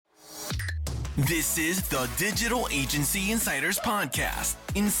This is the Digital Agency Insiders Podcast.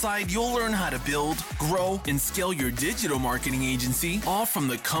 Inside, you'll learn how to build, grow, and scale your digital marketing agency, all from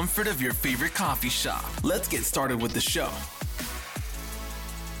the comfort of your favorite coffee shop. Let's get started with the show.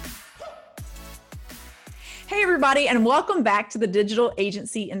 Hey, everybody, and welcome back to the Digital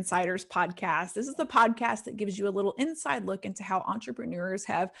Agency Insiders Podcast. This is the podcast that gives you a little inside look into how entrepreneurs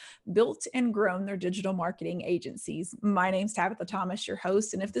have built and grown their digital marketing agencies. My name's Tabitha Thomas, your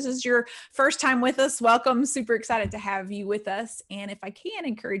host, and if this is your first time with us, welcome. Super excited to have you with us. And if I can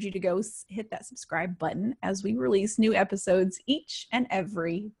encourage you to go hit that subscribe button as we release new episodes each and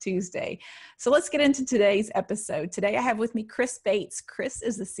every Tuesday. So let's get into today's episode. Today, I have with me Chris Bates. Chris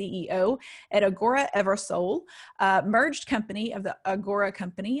is the CEO at Agora Eversole, merged company of the Agora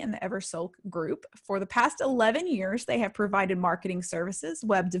Company and the Eversole Group. For the past 11 years, they have provided marketing services,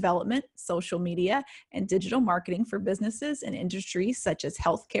 web development, social media, and digital marketing for businesses and industries such as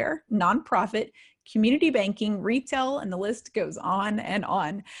healthcare, nonprofit, community banking, retail, and the list goes on and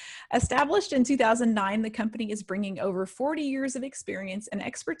on. Established in 2009, the company is bringing over 40 years of experience and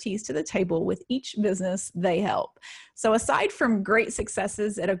expertise to the table with each business they help. So aside from great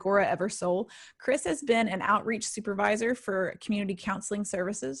successes at Agora Eversole, Chris has been an outreach supervisor for community counseling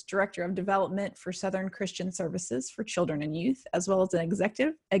services, director of development for Southern Christian Services for Children and Youth, as well as an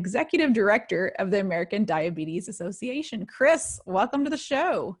executive director of the American Diabetes Association. Chris, welcome to the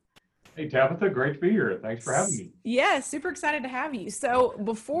show. Hey, Tabitha, great to be here. Thanks for having me. Yeah, super excited to have you. So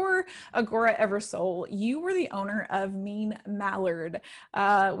before Agora Eversole, you were the owner of Mean Mallard,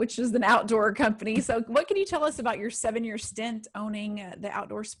 which is an outdoor company. So what can you tell us about your 7-year stint owning the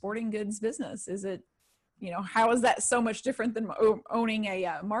outdoor sporting goods business? Is it, how is that so much different than owning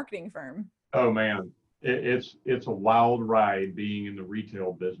a marketing firm? Oh, man, it's a wild ride being in the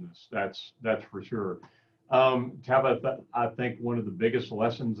retail business. That's for sure. Tabitha, I think one of the biggest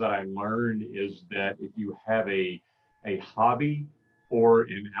lessons that I learned is that if you have a hobby or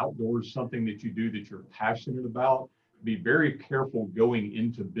an outdoors, something that you do that you're passionate about, be very careful going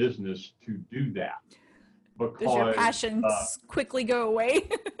into business to do that. Because, does your passion quickly go away?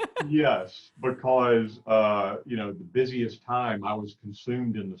 Yes, because, the busiest time I was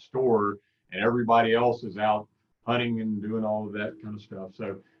consumed in the store and everybody else is out hunting and doing all of that kind of stuff.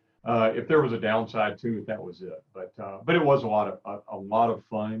 So if there was a downside to it, that was it. But it was a lot of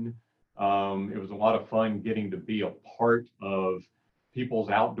fun. It was a lot of fun getting to be a part of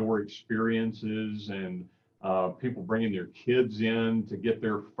people's outdoor experiences and people bringing their kids in to get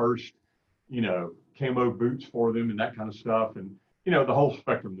their first, camo boots for them and that kind of stuff, and the whole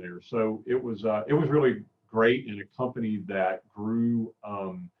spectrum there. So it was really great, in a company that grew.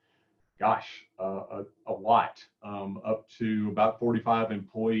 A lot, up to about 45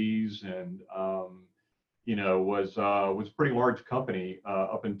 employees, and was a pretty large company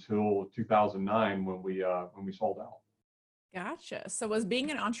up until 2009 when we sold out. Gotcha. So was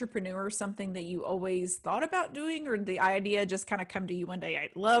being an entrepreneur something that you always thought about doing, or did the idea just kind of come to you one day? I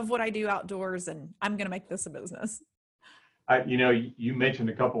love what I do outdoors, and I'm going to make this a business. You mentioned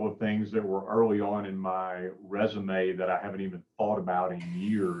a couple of things that were early on in my resume that I haven't even thought about in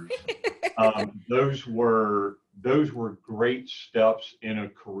years. Those were great steps in a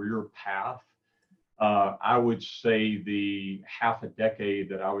career path. I would say the half a decade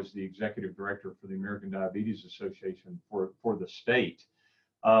that I was the executive director for the American Diabetes Association for the state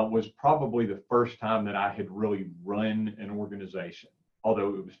was probably the first time that I had really run an organization,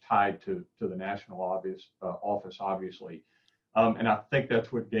 although it was tied to the national office, obviously. And I think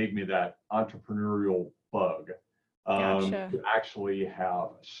that's what gave me that entrepreneurial bug. Gotcha. To actually have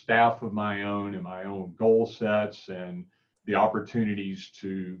a staff of my own and my own goal sets and the opportunities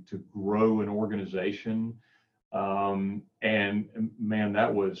to grow an organization. And man,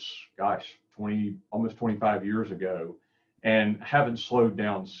 that was, almost 25 years ago, and haven't slowed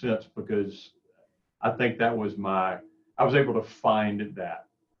down since, because I think that was I was able to find that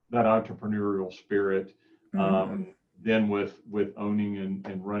entrepreneurial spirit. Mm-hmm. Then with owning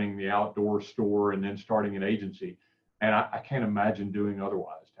and running the outdoor store and then starting an agency. And I can't imagine doing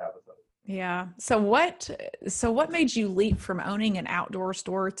otherwise, Tabitha. Yeah. So what made you leap from owning an outdoor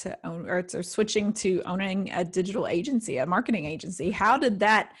store to switching to owning a digital agency, a marketing agency? How did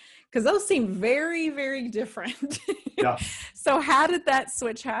that, because those seem very, very different. Yeah. So how did that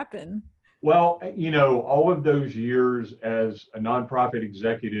switch happen? Well, all of those years as a nonprofit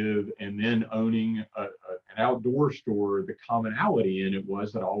executive and then owning an outdoor store, the commonality in it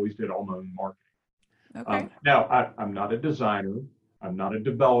was that I always did all my own marketing. Okay. Now, I'm not a designer. I'm not a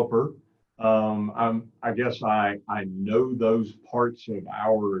developer. I guess I know those parts of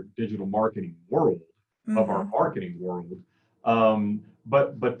our digital marketing world, of our marketing world,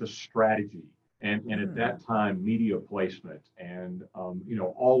 but the strategy and at that time, media placement and,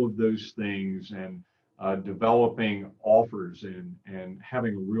 all of those things, and developing offers and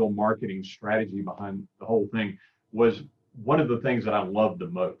having a real marketing strategy behind the whole thing was one of the things that I loved the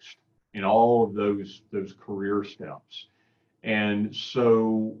most in all of those career steps. And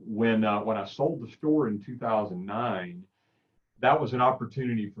so when I sold the store in 2009, that was an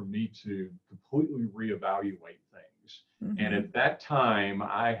opportunity for me to completely reevaluate things. And at that time,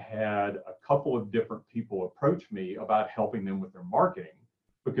 I had a couple of different people approach me about helping them with their marketing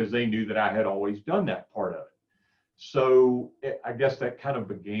because they knew that I had always done that part of it. So I guess that kind of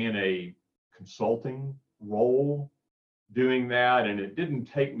began a consulting role doing that. And it didn't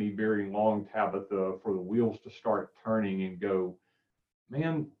take me very long, Tabitha, for the wheels to start turning and go,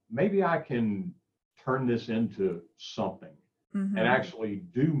 man, maybe I can turn this into something and actually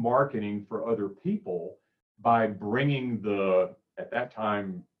do marketing for other people by bringing at that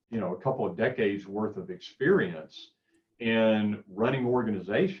time, a couple of decades worth of experience in running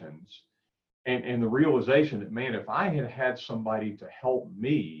organizations, and the realization that, man, if I had had somebody to help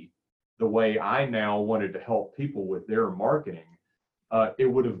me the way I now wanted to help people with their marketing, it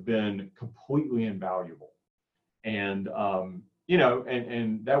would have been completely invaluable. And,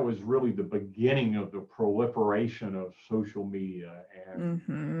 and that was really the beginning of the proliferation of social media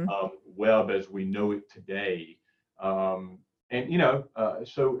and web as we know it today. So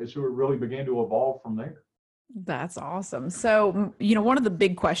it really began to evolve from there. That's awesome. So, one of the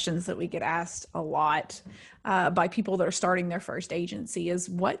big questions that we get asked a lot by people that are starting their first agency is,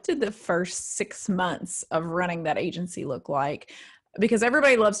 what did the first 6 months of running that agency look like? Because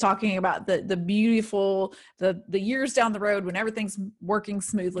everybody loves talking about the beautiful, the years down the road when everything's working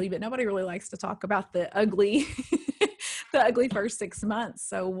smoothly, but nobody really likes to talk about the ugly, the ugly first 6 months.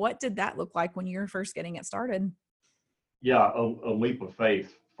 So what did that look like when you were first getting it started? Yeah, a leap of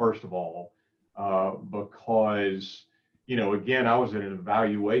faith, first of all. Because, again, I was at an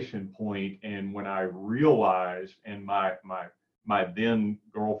evaluation point, and when I realized, and my then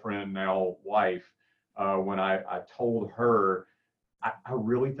girlfriend, now wife, when I told her, I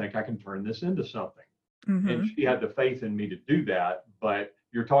really think I can turn this into something. And she had the faith in me to do that. But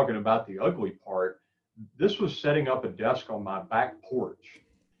you're talking about the ugly part. This was setting up a desk on my back porch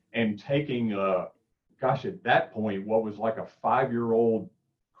and taking at that point, what was like a 5-year-old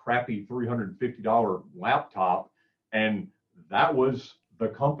crappy $350 laptop, and that was the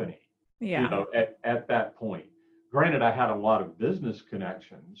company. At that point. Granted, I had a lot of business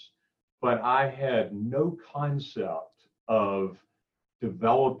connections, but I had no concept of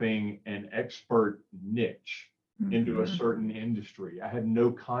developing an expert niche into a certain industry. I had no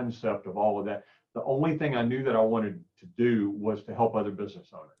concept of all of that. The only thing I knew that I wanted to do was to help other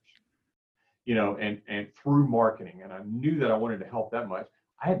business owners, and through marketing. And I knew that I wanted to help that much.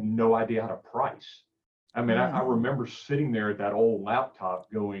 I had no idea how to price. I mean, I remember sitting there at that old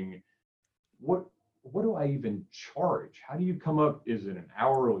laptop going, what do I even charge? How do you come up? Is it an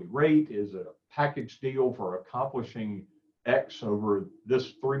hourly rate? Is it a package deal for accomplishing X over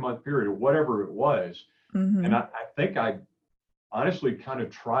this 3-month period, or whatever it was? And I think I honestly kind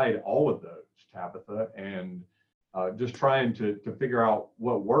of tried all of those, Tabitha, and just trying to figure out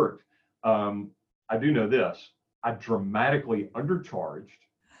what worked. I do know this: I dramatically undercharged.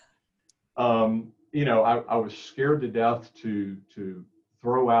 I was scared to death to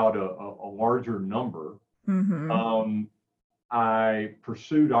throw out a larger number. I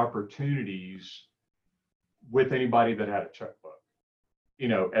pursued opportunities with anybody that had a checkbook,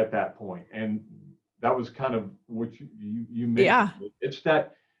 at that point. And that was kind of what you mentioned. Yeah. It's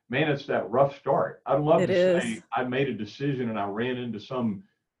that rough start. I'd love to say I made a decision and I ran into some,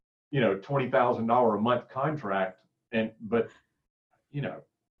 $20,000 a month contract, but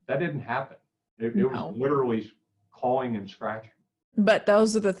that didn't happen. It was literally clawing and scratching. But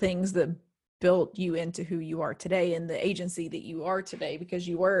those are the things that built you into who you are today and the agency that you are today, because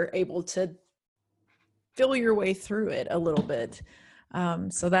you were able to feel your way through it a little bit.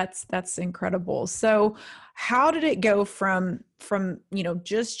 So that's incredible. So how did it go from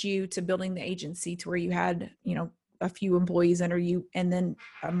just you to building the agency to where you had, a few employees under you and then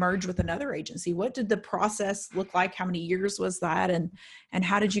merge with another agency? What did the process look like? How many years was that? And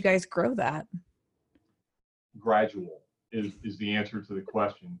how did you guys grow that? Gradual is the answer to the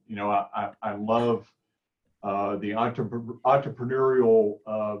question. I love the entrepreneurial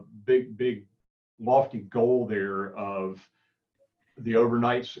big lofty goal there of the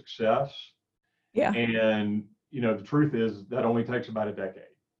overnight success. Yeah. And the truth is that only takes about a decade.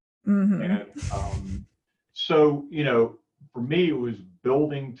 And so for me, it was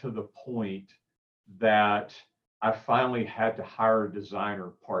building to the point that I finally had to hire a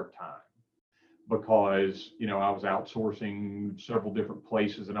designer part-time, because, I was outsourcing several different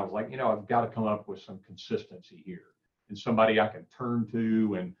places, and I was like, I've got to come up with some consistency here and somebody I can turn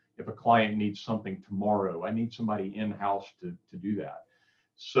to. And if a client needs something tomorrow, I need somebody in-house to do that.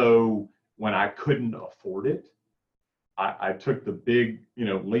 So when I couldn't afford it, I took the big,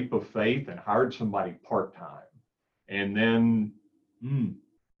 leap of faith and hired somebody part-time. And then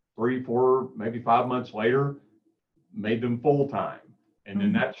 3, 4, maybe 5 months later, made them full-time. And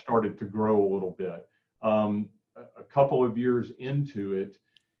then that started to grow a little bit. A couple of years into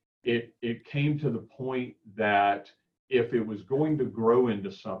it came to the point that if it was going to grow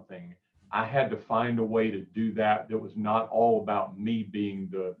into something, I had to find a way to do that was not all about me being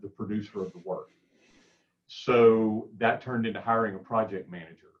the producer of the work. So that turned into hiring a project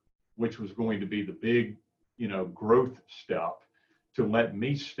manager, which was going to be the big, growth step to let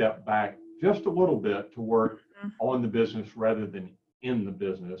me step back just a little bit to work on the business rather than in the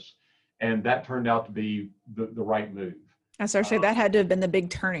business. And that turned out to be the right move. I started to say that had to have been the big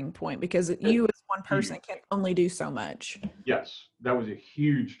turning point, because you as one person can only do so much. Yes, that was a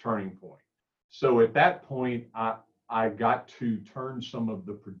huge turning point. So at that point, I got to turn some of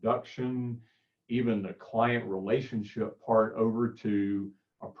the production, even the client relationship part, over to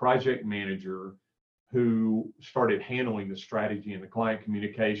a project manager who started handling the strategy and the client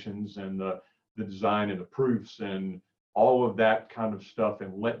communications and the design and the proofs and all of that kind of stuff,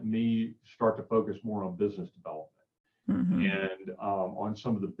 and let me start to focus more on business development and on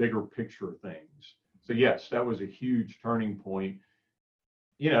some of the bigger picture things. So yes, that was a huge turning point,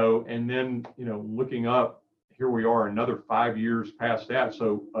 and then, looking up, here we are another 5 years past that.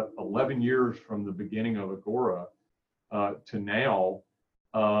 So 11 years from the beginning of Agora to now,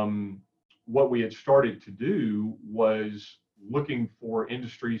 what we had started to do was looking for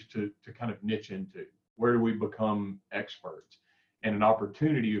industries to kind of niche into. Where do we become experts? And an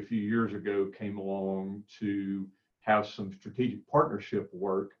opportunity a few years ago came along to have some strategic partnership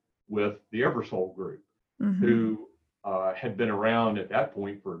work with the Eversole Group, who had been around at that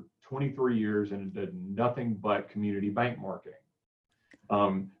point for 23 years and did nothing but community bank marketing.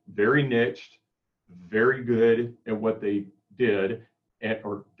 Very niched, very good at what they did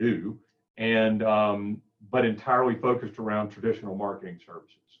or do, and but entirely focused around traditional marketing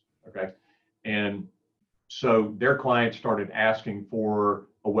services. Okay. And so their clients started asking for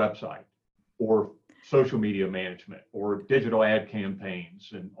a website or social media management or digital ad campaigns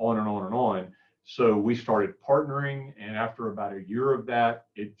and on and on and on. So we started partnering, and after about a year of that,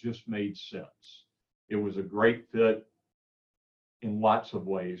 it just made sense. It was a great fit in lots of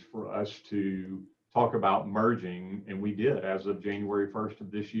ways for us to talk about merging, and we did as of January 1st of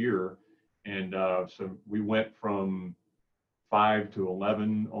this year. And so we went from 5 to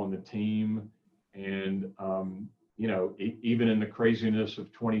 11 on the team, and even in the craziness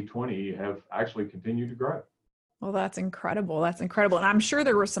of 2020, have actually continued to grow. Well, that's incredible. That's incredible. And I'm sure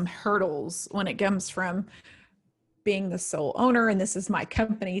there were some hurdles when it comes from being the sole owner and this is my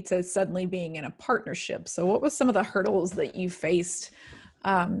company to suddenly being in a partnership. So what was some of the hurdles that you faced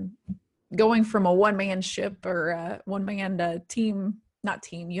going from a one-man ship or a one-man team, not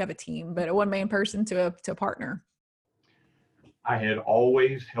team, you have a team, but a one-man person to a partner? I had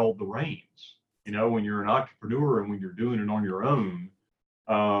always held the reins. When you're an entrepreneur and when you're doing it on your own,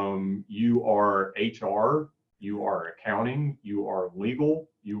 you are HR, you are accounting, you are legal,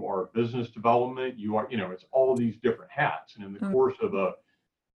 you are business development, you are, it's all these different hats. And in the course of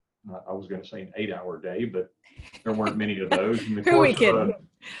I was going to say an 8-hour day, but there weren't many of those. In the course of a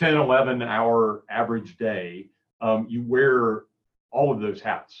 10, 11 hour average day, you wear all of those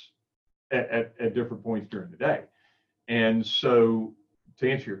hats at different points during the day. And so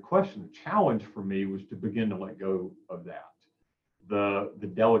to answer your question, the challenge for me was to begin to let go of that, the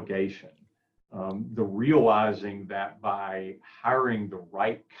delegation, the realizing that by hiring the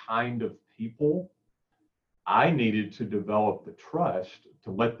right kind of people, I needed to develop the trust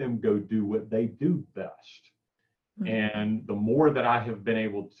to let them go do what they do best. And the more that I have been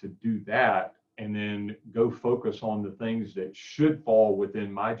able to do that and then go focus on the things that should fall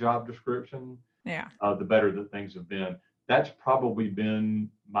within my job description, the better that things have been. That's probably been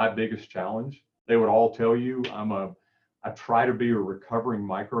my biggest challenge. They would all tell you I try to be a recovering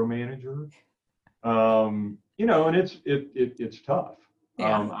micromanager. And it's tough.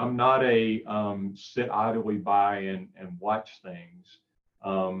 I'm not a sit idly by and watch things.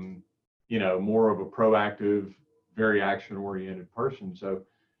 More of a proactive, very action oriented person. So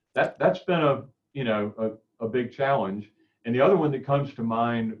that's been a big challenge. And the other one that comes to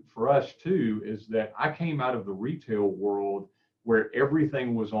mind for us too is that I came out of the retail world where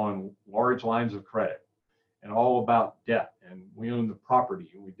everything was on large lines of credit. and all about debt, and we own the property,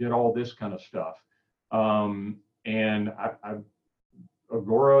 and we did all this kind of stuff. And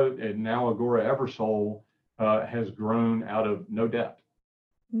Agora, and now Agora Eversole, has grown out of no debt.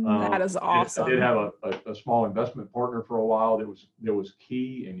 That is awesome. I did have a small investment partner for a while that was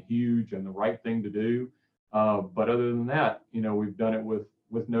key and huge and the right thing to do. But other than that, we've done it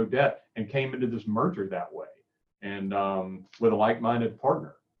with no debt, and came into this merger that way, and with a like-minded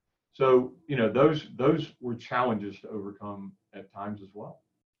partner. So, those were challenges to overcome at times as well.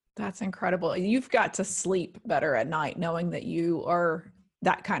 That's incredible. You've got to sleep better at night knowing that you are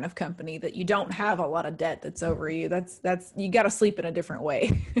that kind of company, that you don't have a lot of debt that's over you. That's you got to sleep in a different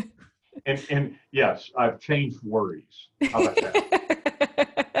way. and yes, I've changed worries. How about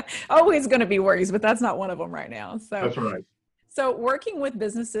that? Always going to be worries, but that's not one of them right now. So that's right. So working with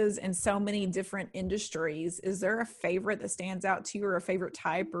businesses in so many different industries, is there a favorite that stands out to you, or a favorite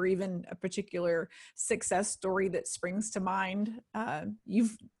type, or even a particular success story that springs to mind?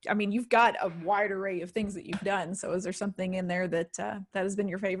 You've got a wide array of things that you've done. So is there something in there that has been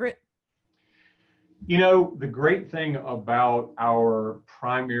your favorite? The great thing about our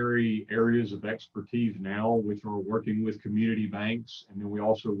primary areas of expertise now, which are working with community banks, and then we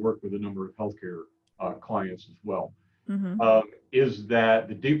also work with a number of healthcare clients as well. Mm-hmm. Is that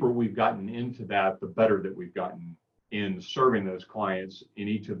the deeper we've gotten into that, the better that we've gotten in serving those clients in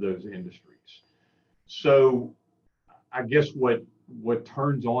each of those industries. So I guess what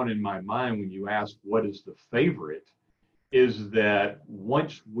turns on in my mind when you ask what is the favorite is that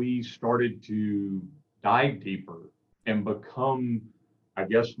once we started to dive deeper and become, I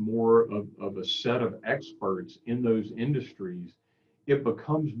guess, more of a set of experts in those industries, it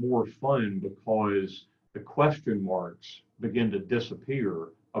becomes more fun because the question marks begin to disappear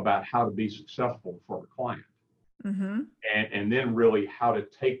about how to be successful for a client. Mm-hmm. And then really how to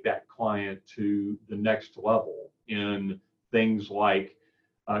take that client to the next level in things like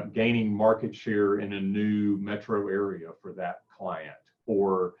gaining market share in a new metro area for that client,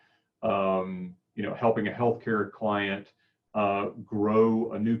 or helping a healthcare client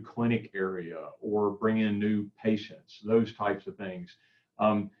grow a new clinic area, or bring in new patients, those types of things.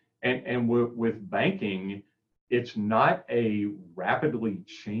 And with banking, it's not a rapidly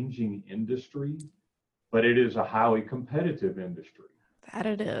changing industry, but it is a highly competitive industry. That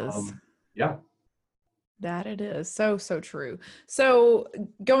it is. Yeah. That it is. So true. So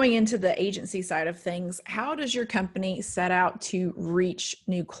going into the agency side of things, how does your company set out to reach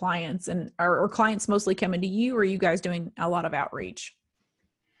new clients, and are clients mostly coming to you, or are you guys doing a lot of outreach?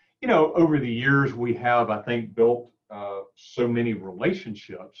 Over the years, we have, I think, built so many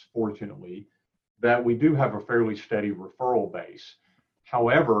relationships, fortunately, that we do have a fairly steady referral base.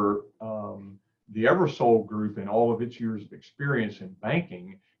 However, the Eversole Group, in all of its years of experience in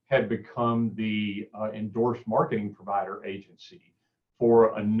banking, had become the endorsed marketing provider agency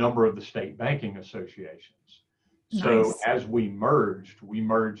for a number of the state banking associations. Nice. So as we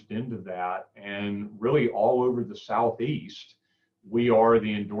merged into that, and really all over the Southeast, we are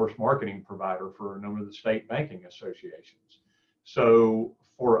the endorsed marketing provider for a number of the state banking associations. So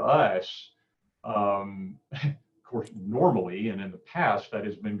for us, of course, normally and in the past, that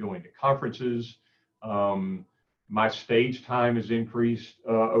has been going to conferences. My stage time has increased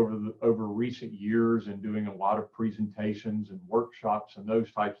over recent years, and doing a lot of presentations and workshops and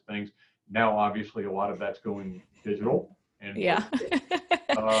those types of things. Now, obviously, a lot of that's going digital. And yeah.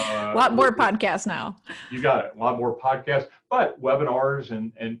 A lot more podcasts now. You got it. A lot more podcasts, but webinars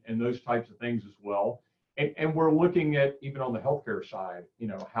and those types of things as well. And we're looking at, even on the healthcare side,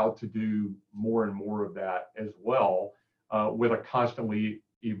 how to do more and more of that as well, with a constantly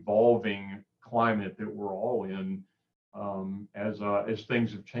evolving climate that we're all in, as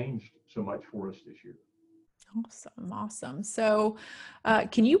things have changed so much for us this year. Awesome. So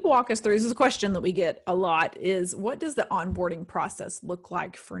can you walk us through, this is a question that we get a lot, is what does the onboarding process look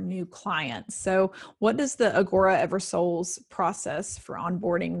like for new clients? So what does the Agora Eversole's process for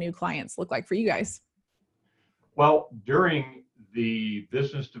onboarding new clients look like for you guys? Well, during the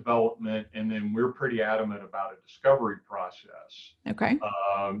business development, and then we're pretty adamant about a discovery process. Okay.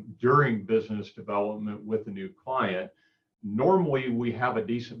 During business development with a new client, normally we have a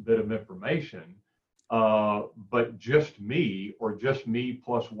decent bit of information, but just me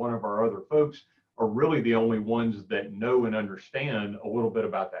plus one of our other folks are really the only ones that know and understand a little bit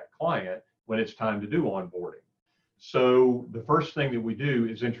about that client when it's time to do onboarding. So the first thing that we do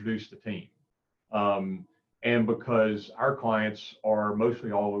is introduce the team. And because our clients are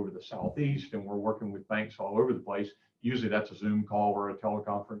mostly all over the Southeast, and we're working with banks all over the place, usually that's a Zoom call or a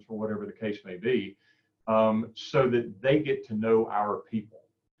teleconference or whatever the case may be, so that they get to know our people.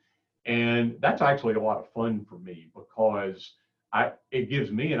 And that's actually a lot of fun for me because it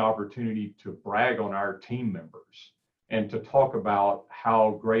gives me an opportunity to brag on our team members and to talk about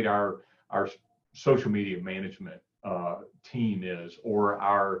how great our social media management team is, or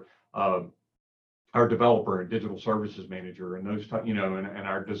our developer and digital services manager and those, and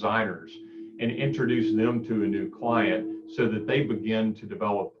our designers, and introduce them to a new client so that they begin to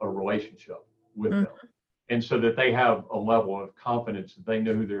develop a relationship with them. And so that they have a level of confidence that they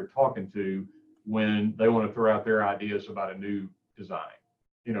know who they're talking to when they want to throw out their ideas about a new design,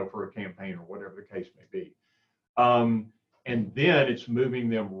 for a campaign or whatever the case may be. And then it's moving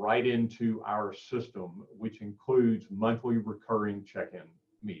them right into our system, which includes monthly recurring check-in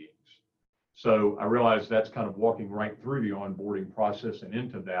meetings. So I realize that's kind of walking right through the onboarding process and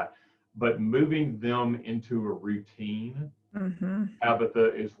into that, but moving them into a routine,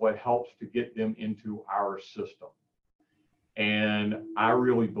 Tabitha, is what helps to get them into our system. And I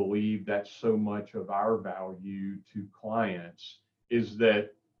really believe that's so much of our value to clients, is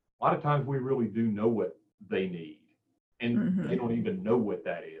that a lot of times we really do know what they need, and they don't even know what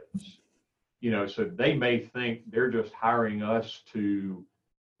that is. So they may think they're just hiring us to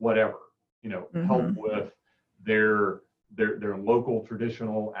whatever, help with their local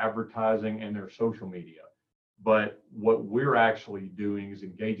traditional advertising and their social media. But what we're actually doing is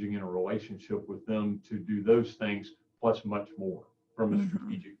engaging in a relationship with them to do those things plus much more from a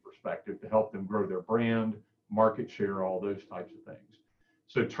strategic perspective to help them grow their brand, market share, all those types of things.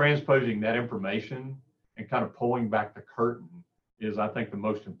 So transposing that information and kind of pulling back the curtain is, I think, the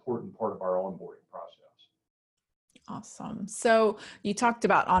most important part of our onboarding process. Awesome. So you talked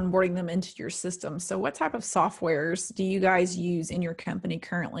about onboarding them into your system. So what type of softwares do you guys use in your company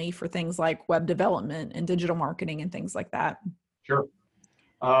currently for things like web development and digital marketing and things like that? Sure.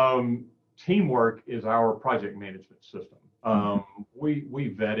 Teamwork is our project management system. We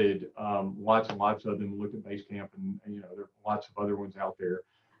vetted lots and lots of them, looked at Basecamp, and there are lots of other ones out there.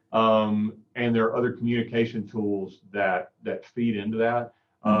 And there are other communication tools that feed into that.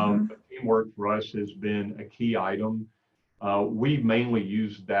 But Teamwork for us has been a key item. We mainly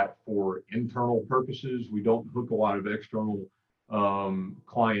use that for internal purposes. We don't hook a lot of external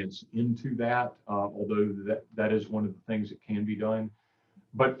clients into that, although that is one of the things that can be done.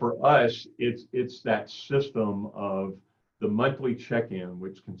 But for us, it's that system of the monthly check-in,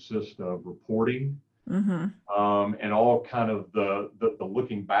 which consists of reporting, and all kind of the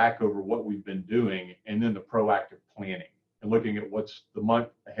looking back over what we've been doing, and then the proactive planning and looking at what's the month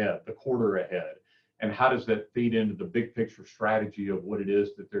ahead, the quarter ahead, and how does that feed into the big picture strategy of what it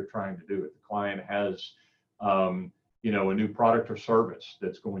is that they're trying to do. If the client has, a new product or service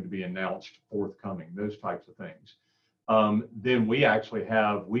that's going to be announced forthcoming, those types of things. Then we actually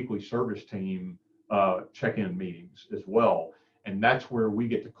have weekly service team check-in meetings as well. And that's where we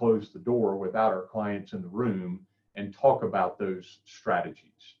get to close the door without our clients in the room and talk about those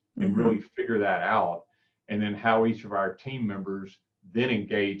strategies and really figure that out. And then how each of our team members then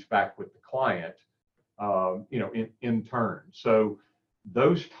engage back with the client, in turn. So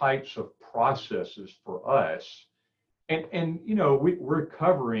those types of processes for us, and we're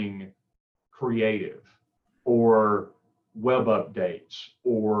covering creative or web updates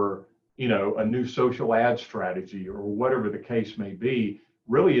or a new social ad strategy or whatever the case may be,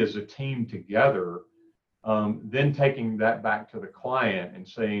 really as a team together. Then taking that back to the client and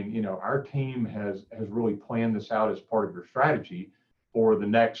saying, our team has really planned this out as part of your strategy for the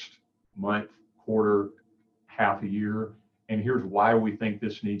next month, quarter, half a year, and here's why we think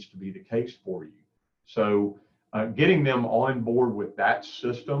this needs to be the case for you. So getting them on board with that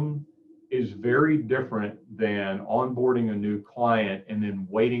system is very different than onboarding a new client and then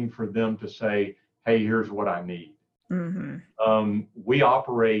waiting for them to say, hey, here's what I need. We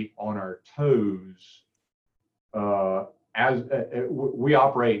operate on our toes we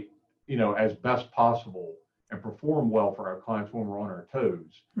operate, as best possible and perform well for our clients when we're on our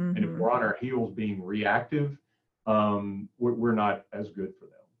toes. And if we're on our heels being reactive, we're not as good for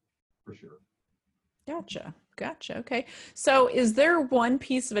them, for sure. Gotcha. Okay. So is there one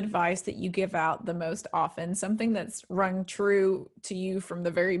piece of advice that you give out the most often, something that's rung true to you from the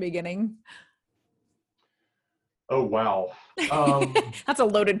very beginning? Oh, wow. That's a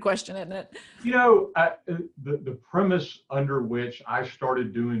loaded question, isn't it? The premise under which I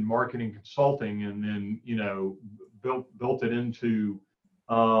started doing marketing consulting and then, built it into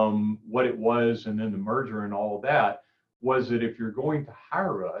what it was, and then the merger and all of that, was that if you're going to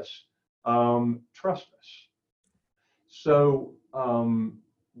hire us, trust us. So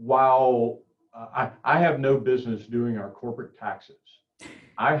while I have no business doing our corporate taxes,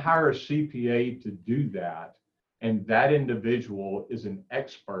 I hire a CPA to do that and that individual is an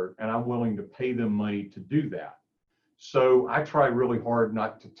expert, and I'm willing to pay them money to do that. So I try really hard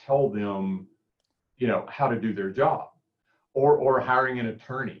not to tell them, how to do their job, or hiring an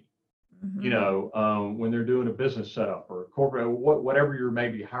attorney. When they're doing a business setup or a corporate, whatever you're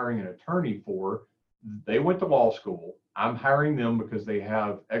maybe hiring an attorney for, they went to law school. I'm hiring them because they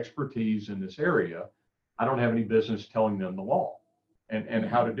have expertise in this area. I don't have any business telling them the law and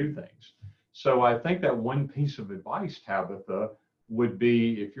how to do things. So I think that one piece of advice, Tabitha, would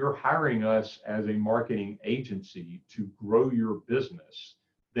be, if you're hiring us as a marketing agency to grow your business,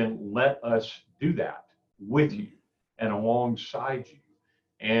 then let us do that with you and alongside you,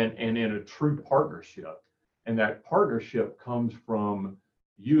 and in a true partnership. And that partnership comes from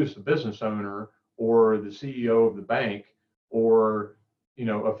you as the business owner, or the CEO of the bank, or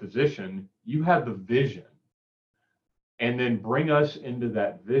a physician. You have the vision, and then bring us into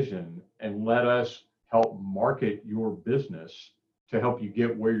that vision and let us help market your business to help you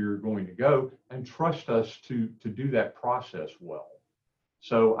get where you're going to go, and trust us to do that process well.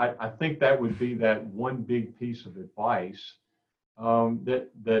 So I think that would be that one big piece of advice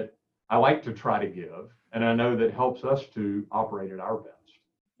that I like to try to give, and I know that helps us to operate at our best.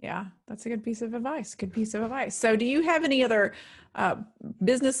 Yeah, that's a good piece of advice. Good piece of advice. So do you have any other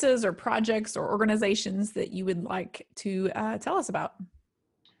businesses or projects or organizations that you would like to tell us about?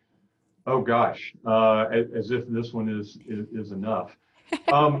 Oh gosh, as if this one is enough.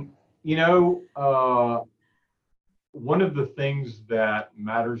 One of the things that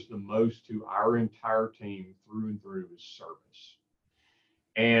matters the most to our entire team through and through is service.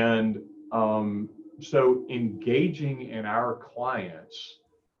 And so engaging in our clients,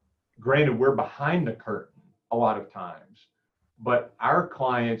 granted, we're behind the curtain a lot of times, but our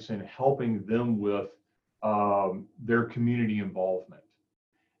clients, and helping them with their community involvement.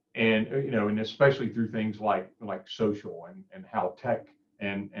 And, and especially through things like social and how tech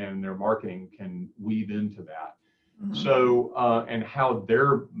and their marketing can weave into that. Mm-hmm. So, and how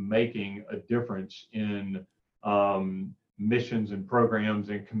they're making a difference in missions and programs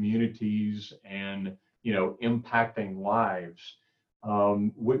and communities, and, impacting lives.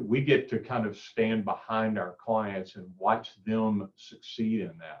 We get to kind of stand behind our clients and watch them succeed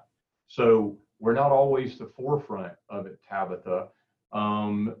in that. So we're not always the forefront of it, Tabitha.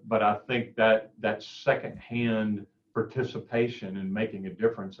 But I think that secondhand participation in making a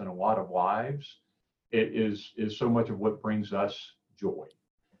difference in a lot of lives, it is so much of what brings us joy.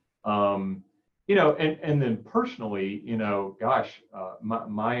 And then personally,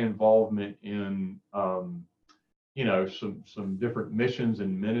 my involvement in, some different missions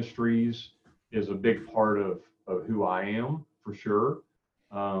and ministries is a big part of who I am, for sure.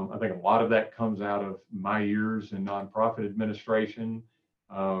 I think a lot of that comes out of my years in nonprofit administration,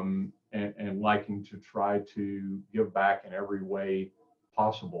 and liking to try to give back in every way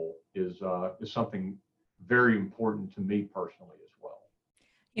possible is something very important to me personally as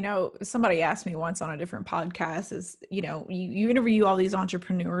well. Somebody asked me once on a different podcast is, you interview all these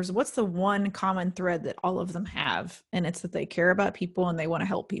entrepreneurs. What's the one common thread that all of them have? And it's that they care about people and they want to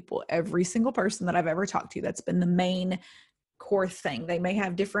help people. Every single person that I've ever talked to, that's been the main core thing. They may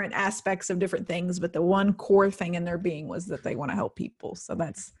have different aspects of different things, but the one core thing in their being was that they want to help people. So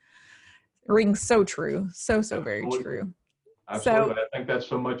that's rings so true. So very true. Absolutely. So, I think that's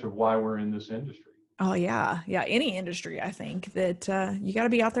so much of why we're in this industry. Oh yeah. Yeah. Any industry, I think that you got to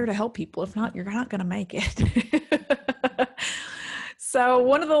be out there to help people. If not, you're not going to make it. So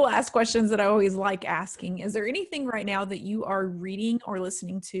one of the last questions that I always like asking, is there anything right now that you are reading or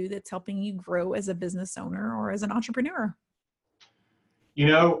listening to that's helping you grow as a business owner or as an entrepreneur?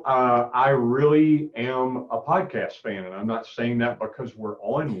 I really am a podcast fan, and I'm not saying that because we're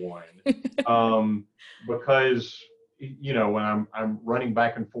on one, because, when I'm running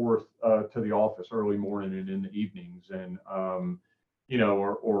back and forth to the office early morning and in the evenings, and,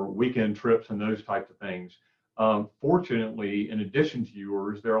 or weekend trips and those types of things. Fortunately, in addition to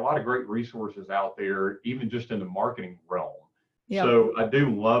yours, there are a lot of great resources out there, even just in the marketing realm. Yep. So I do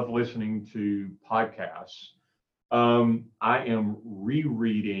love listening to podcasts. I am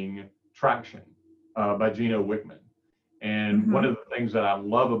rereading Traction by Gino Wickman. And mm-hmm. One of the things that I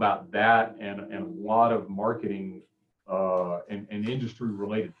love about that, and a lot of marketing and industry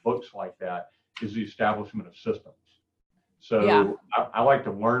related books like that, is the establishment of systems. So yeah. I like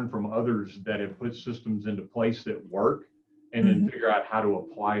to learn from others that have put systems into place that work, and mm-hmm. then figure out how to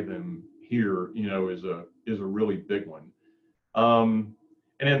apply them here, is a really big one. And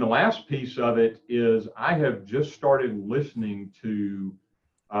then the last piece of it is I have just started listening to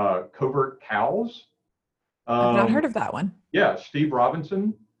Covert Cows. I've not heard of that one. Yeah, Steve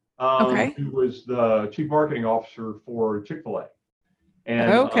Robinson. Okay. who was the chief marketing officer for Chick-fil-A.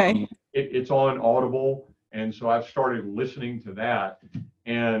 And Okay. it's on Audible. And so I've started listening to that.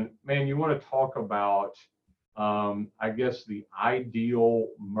 And man, you want to talk about, I guess, the ideal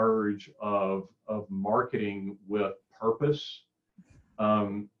merge of marketing with purpose.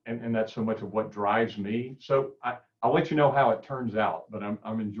 And that's so much of what drives me. So I'll let you know how it turns out, but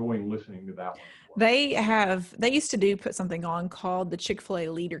I'm enjoying listening to that one. They used to put something on called the Chick-fil-A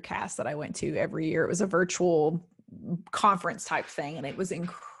Leader Cast that I went to every year. It was a virtual conference type thing, and it was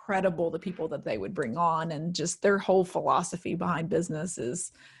incredible, the people that they would bring on, and just their whole philosophy behind business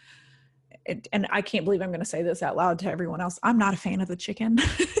is, and I can't believe I'm going to say this out loud to everyone else, I'm not a fan of the chicken.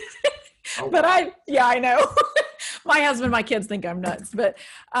 But I know. My husband, my kids think I'm nuts, but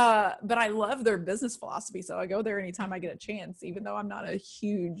I love their business philosophy. So I go there anytime I get a chance, even though I'm not a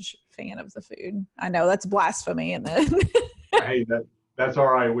huge fan of the food. I know that's blasphemy. And then hey, that's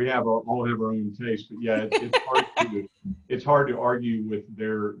all right. We all have our own taste, but yeah, it's hard to argue with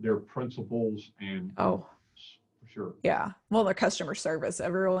their principles and for sure. Yeah. Well, their customer service,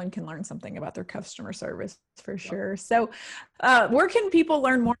 everyone can learn something about their customer service for sure. So where can people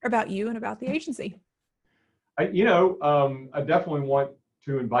learn more about you and about the agency? I definitely want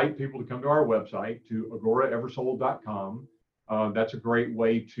to invite people to come to our website, to agoraeversold.com. That's a great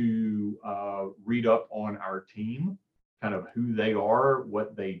way to read up on our team, kind of who they are,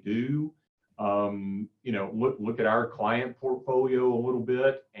 what they do. Look at our client portfolio a little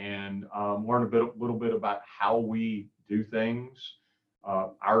bit, and learn a little bit about how we do things.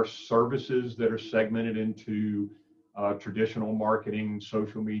 Our services that are segmented into traditional marketing,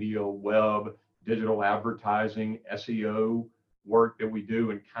 social media, web, digital advertising, SEO work that we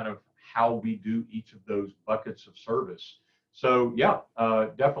do, and kind of how we do each of those buckets of service. So yeah,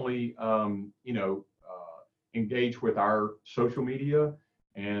 definitely, engage with our social media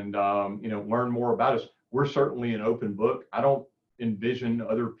and, learn more about us. We're certainly an open book. I don't envision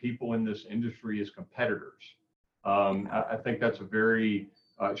other people in this industry as competitors. I think that's a very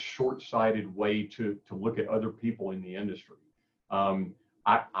short-sighted way to look at other people in the industry.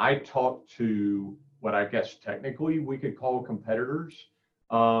 I talk to what I guess technically we could call competitors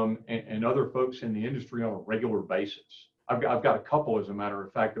and other folks in the industry on a regular basis. I've got a couple, as a matter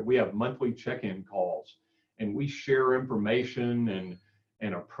of fact, that we have monthly check-in calls, and we share information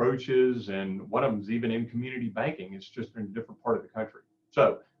and approaches, and one of them is even in community banking. It's just in a different part of the country.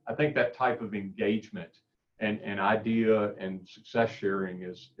 So I think that type of engagement and idea and success sharing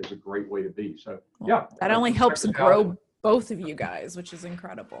is a great way to be. So yeah. That only helps grow both of you guys, which is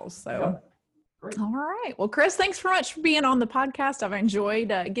incredible. So yeah. Great. All right. Well, Chris, thanks so much for being on the podcast. I've enjoyed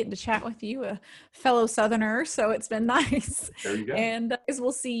getting to chat with you, a fellow Southerner. So it's been nice. There you go. And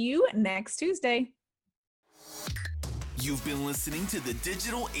we'll see you next Tuesday. You've been listening to the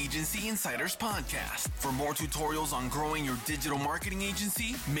Digital Agency Insiders Podcast. For more tutorials on growing your digital marketing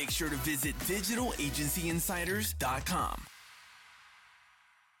agency, make sure to visit digitalagencyinsiders.com.